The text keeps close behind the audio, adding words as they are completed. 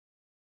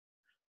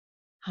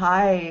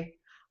Hi,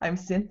 I'm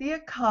Cynthia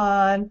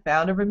Kahn,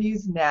 founder of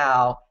Amuse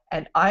Now,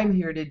 and I'm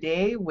here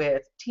today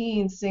with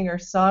teen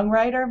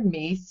singer-songwriter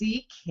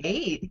Macy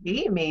Kate.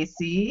 Hey,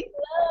 Macy.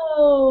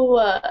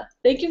 Oh,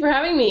 thank you for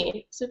having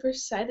me. Super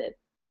excited.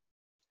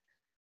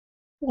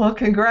 Well,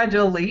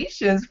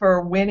 congratulations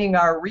for winning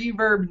our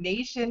Reverb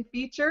Nation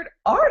featured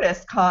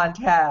artist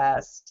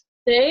contest.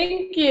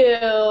 Thank you.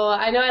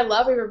 I know I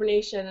love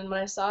Reverberation, and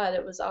when I saw it,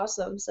 it was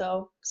awesome.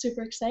 So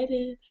super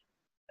excited.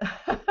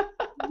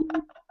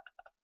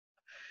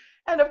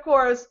 And of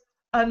course,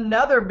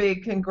 another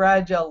big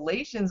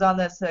congratulations on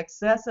the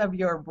success of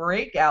your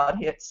breakout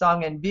hit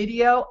song and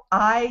video,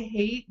 I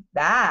Hate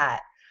That.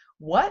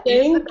 What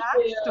is the Thank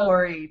you.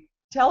 backstory?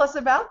 Tell us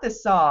about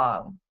this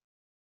song.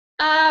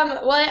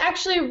 Well, I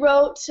actually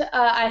wrote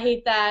I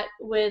Hate That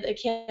with a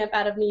camp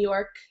out of New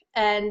York,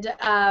 and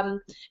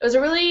it was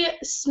a really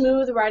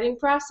smooth writing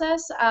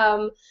process.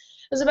 It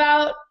was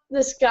about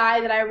this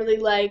guy that I really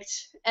liked,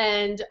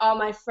 and all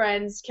my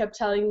friends kept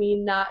telling me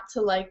not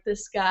to like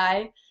this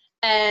guy.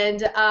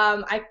 And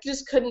I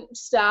just couldn't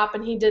stop,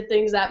 and he did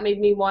things that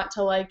made me want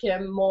to like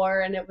him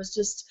more, and it was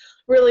just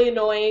really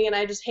annoying, and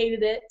I just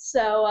hated it.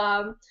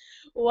 So,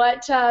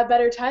 what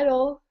better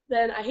title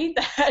than I Hate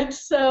That?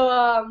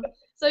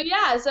 So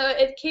yeah, so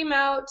it came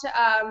out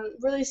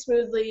really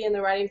smoothly in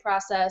the writing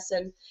process,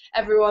 and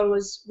everyone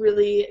was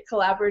really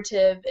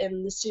collaborative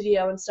in the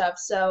studio and stuff.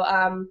 So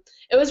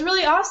it was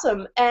really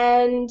awesome.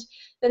 And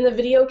then the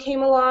video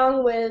came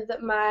along with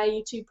my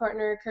YouTube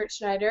partner Kurt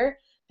Schneider,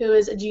 who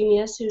is a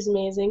genius, who's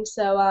amazing.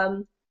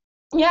 So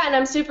yeah, and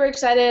I'm super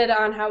excited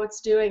on how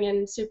it's doing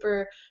and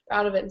super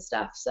proud of it and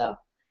stuff. So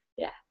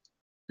yeah.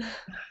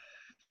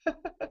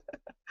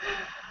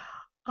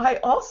 I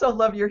also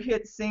love your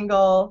hit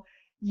single,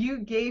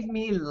 You Gave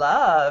Me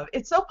Love.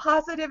 It's so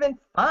positive and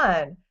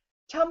fun.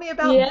 Tell me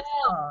about Yeah. this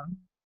song.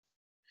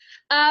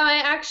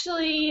 I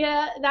actually,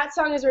 that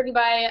song is written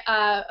by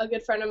a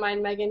good friend of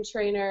mine, Megan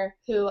Trainor,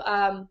 who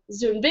is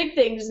doing big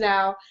things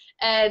now.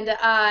 And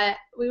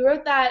we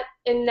wrote that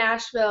in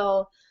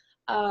Nashville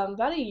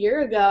about a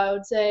year ago, I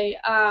would say.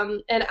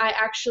 And I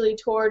actually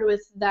toured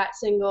with that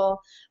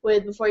single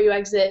with Before You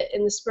Exit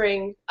in the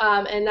spring.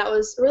 And that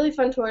was a really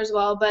fun tour as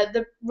well. But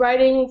the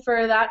writing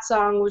for that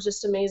song was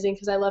just amazing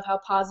because I love how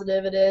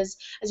positive it is,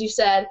 as you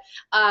said.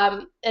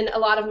 And a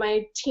lot of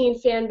my teen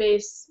fan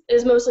base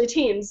is mostly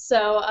teens,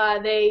 so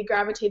they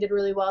gravitated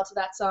really well to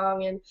that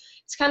song, and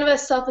it's kind of a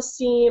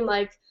self-esteem,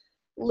 like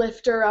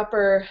lifter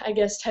upper, I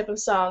guess, type of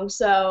song.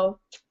 So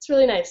it's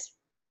really nice.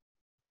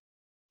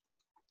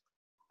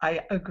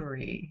 I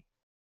agree.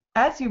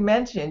 As you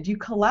mentioned, you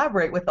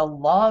collaborate with a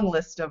long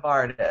list of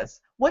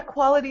artists. What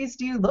qualities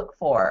do you look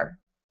for?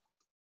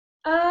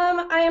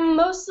 I am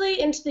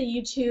mostly into the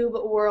YouTube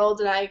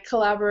world, and I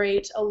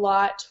collaborate a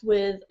lot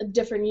with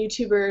different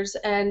YouTubers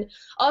and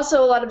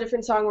also a lot of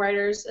different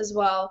songwriters as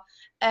well.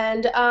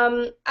 And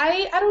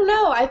I don't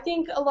know. I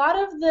think a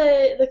lot of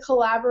the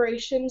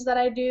collaborations that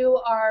I do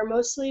are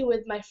mostly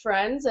with my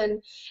friends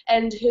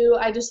and who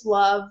I just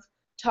love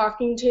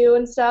talking to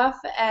and stuff.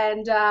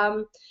 And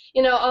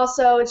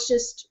also it's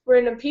just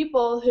random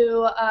people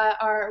who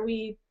are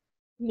we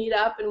meet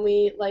up and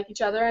we like each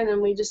other, and then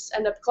we just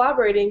end up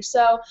collaborating.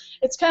 So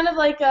it's kind of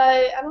like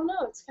I don't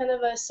know, it's kind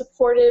of a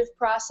supportive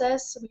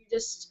process.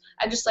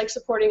 I just like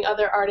supporting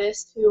other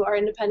artists who are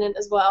independent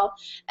as well,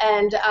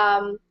 and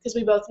because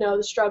we both know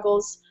the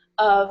struggles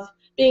of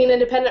being an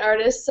independent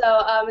artist.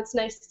 So it's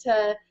nice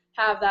to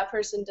have that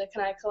person to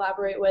kind of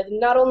collaborate with, and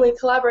not only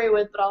collaborate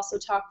with, but also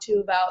talk to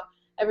about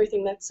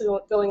everything that's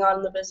going on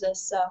in the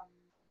business. So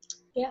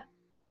yeah.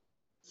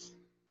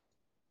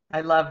 I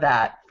love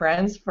that.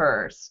 Friends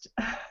first.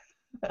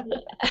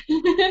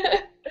 Yeah.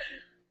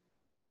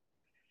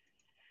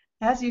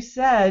 As you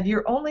said,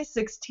 you're only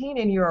 16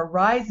 and you're a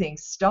rising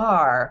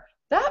star.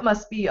 That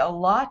must be a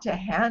lot to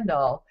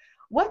handle.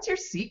 What's your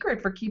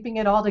secret for keeping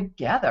it all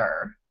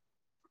together?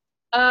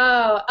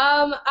 Oh,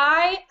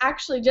 I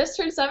actually just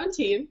turned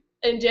 17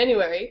 in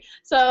January.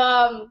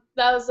 So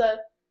that was a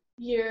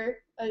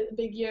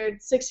big year.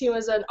 16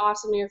 was an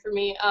awesome year for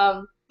me.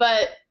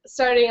 But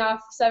starting off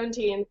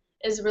 17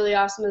 is really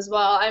awesome as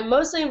well. I'm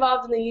mostly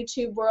involved in the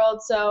YouTube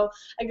world, so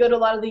I go to a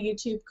lot of the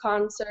YouTube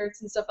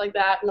concerts and stuff like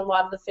that, and a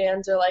lot of the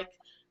fans are like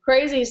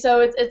crazy. So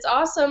it's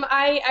awesome.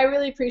 I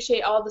really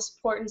appreciate all the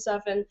support and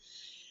stuff, and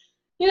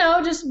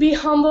just be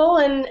humble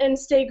and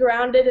stay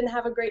grounded and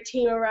have a great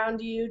team around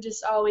you,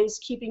 just always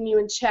keeping you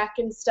in check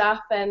and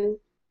stuff. And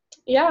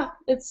yeah,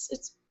 it's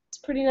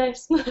pretty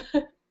nice.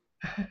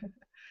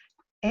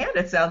 And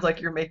it sounds like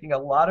you're making a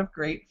lot of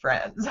great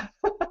friends.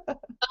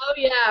 Oh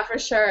yeah, for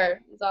sure.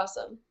 It's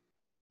awesome.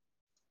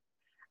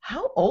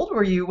 How old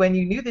were you when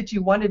you knew that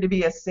you wanted to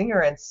be a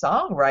singer and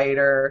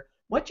songwriter?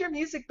 What's your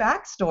music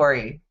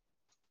backstory?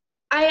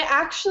 I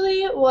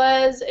actually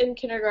was in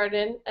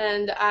kindergarten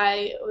and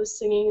I was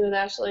singing the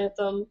national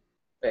anthem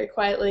very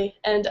quietly,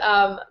 and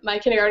my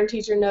kindergarten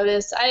teacher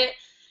noticed. I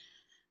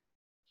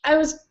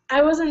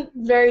wasn't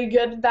very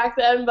good back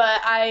then, but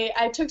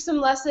I took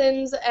some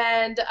lessons,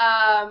 and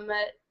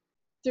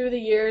through the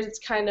years it's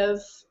kind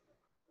of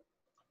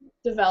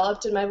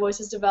developed and my voice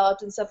has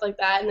developed and stuff like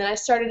that. And then I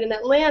started in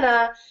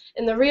Atlanta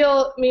in the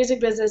real music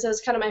business. It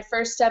was kind of my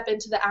first step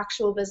into the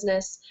actual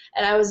business,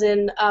 and I was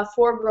in a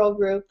 4-girl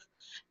group,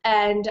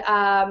 and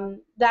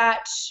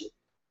that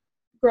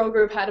girl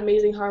group had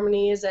amazing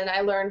harmonies, and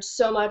I learned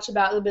so much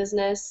about the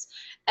business,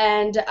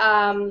 and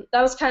that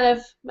was kind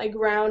of my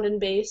ground and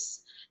base.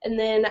 And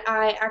then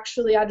I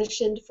actually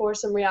auditioned for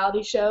some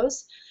reality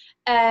shows,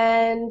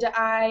 and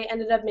I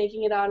ended up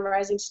making it on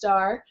Rising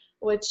Star,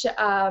 which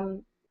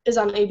is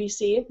on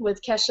ABC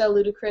with Kesha,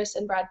 Ludacris,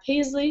 and Brad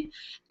Paisley.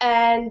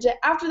 And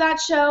after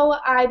that show,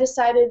 I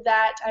decided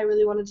that I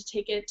really wanted to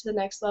take it to the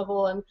next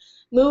level and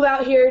move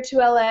out here to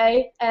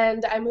LA,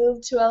 and I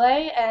moved to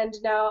LA, and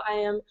now I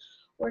am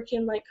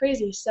working like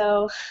crazy.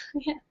 So,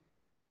 yeah.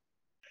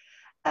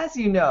 As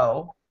you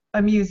know,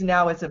 Amuse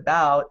Now is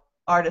about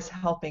artists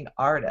helping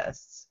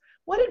artists.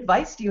 What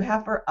advice do you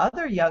have for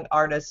other young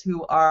artists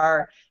who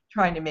are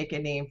trying to make a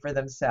name for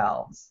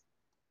themselves?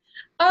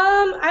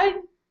 I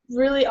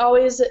really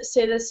always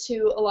say this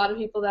to a lot of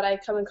people that I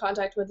come in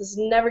contact with is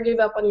never give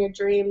up on your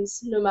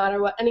dreams, no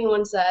matter what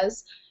anyone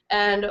says.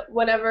 And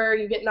whenever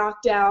you get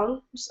knocked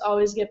down, just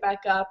always get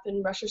back up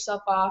and brush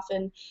yourself off,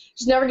 and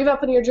just never give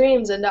up on your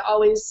dreams, and to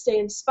always stay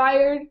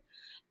inspired.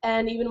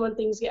 And even when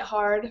things get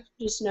hard,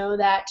 just know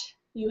that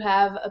you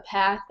have a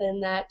path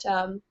and that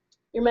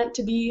you're meant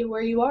to be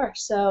where you are.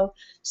 So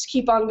just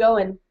keep on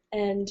going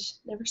and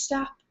never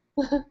stop.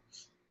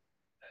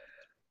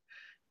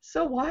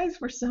 So wise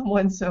for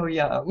someone so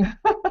young.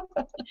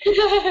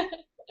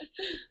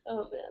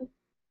 Oh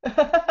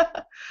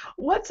man.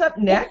 What's up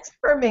next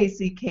for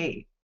Macy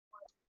Kate?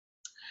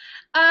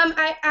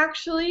 I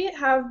actually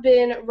have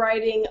been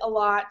writing a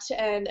lot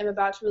and am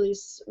about to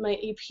release my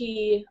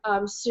EP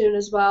soon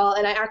as well.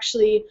 And I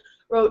actually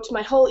wrote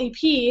my whole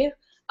EP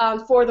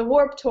for the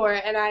Warped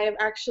Tour, and I am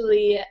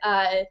actually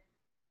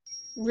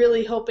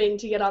really hoping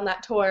to get on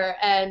that tour,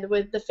 and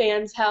with the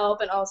fans'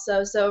 help, and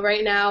also, so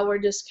right now we're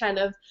just kind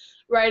of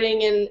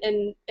writing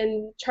and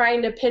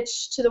trying to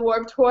pitch to the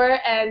Warped Tour,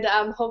 and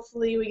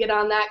hopefully we get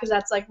on that, because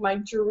that's like my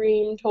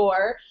dream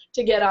tour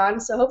to get on.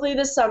 So hopefully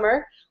this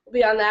summer we'll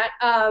be on that.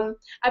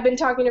 I've been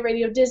talking to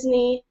Radio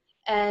Disney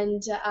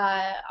and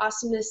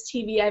Awesomeness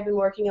TV. I've been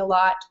working a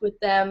lot with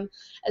them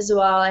as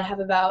well. I have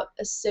about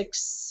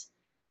 6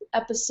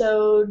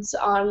 episodes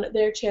on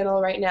their channel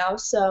right now,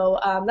 so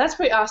that's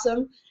pretty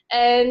awesome.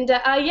 And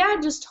yeah,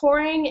 just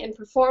touring and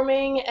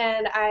performing,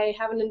 and I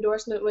have an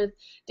endorsement with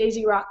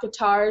Daisy Rock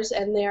Guitars,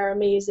 and they're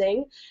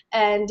amazing.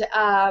 And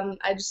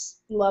I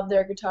just love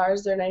their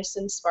guitars. They're nice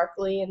and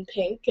sparkly and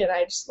pink, and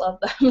I just love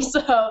them.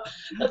 So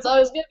that's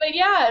always good. But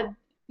yeah,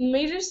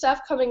 major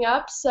stuff coming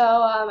up,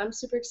 so I'm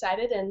super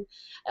excited, and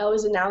I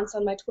always announce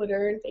on my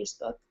Twitter and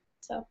Facebook.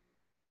 So.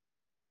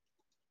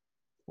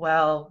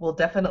 Well, we'll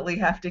definitely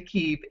have to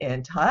keep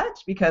in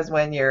touch, because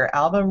when your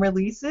album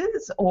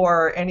releases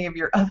or any of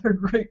your other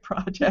great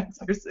projects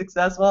are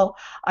successful,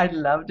 I'd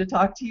love to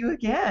talk to you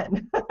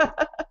again.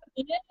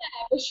 Yeah,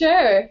 for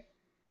sure.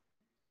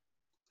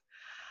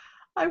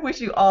 I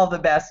wish you all the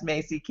best,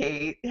 Macy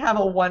Kate. Have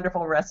a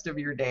wonderful rest of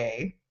your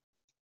day.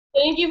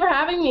 Thank you for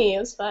having me. It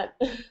was fun.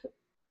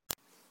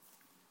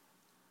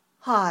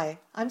 Hi,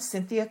 I'm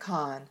Cynthia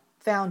Kahn,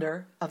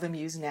 founder of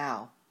Amuse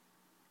Now.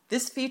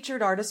 This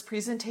featured artist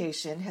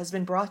presentation has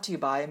been brought to you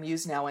by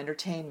Amuse Now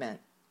Entertainment,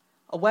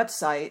 a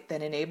website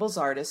that enables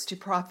artists to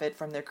profit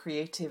from their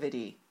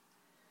creativity.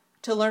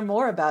 To learn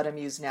more about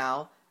Amuse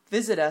Now,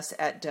 visit us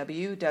at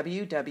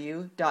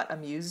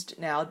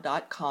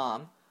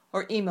www.amusednow.com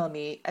or email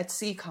me at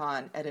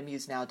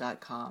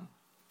ckahn@amusenow.com.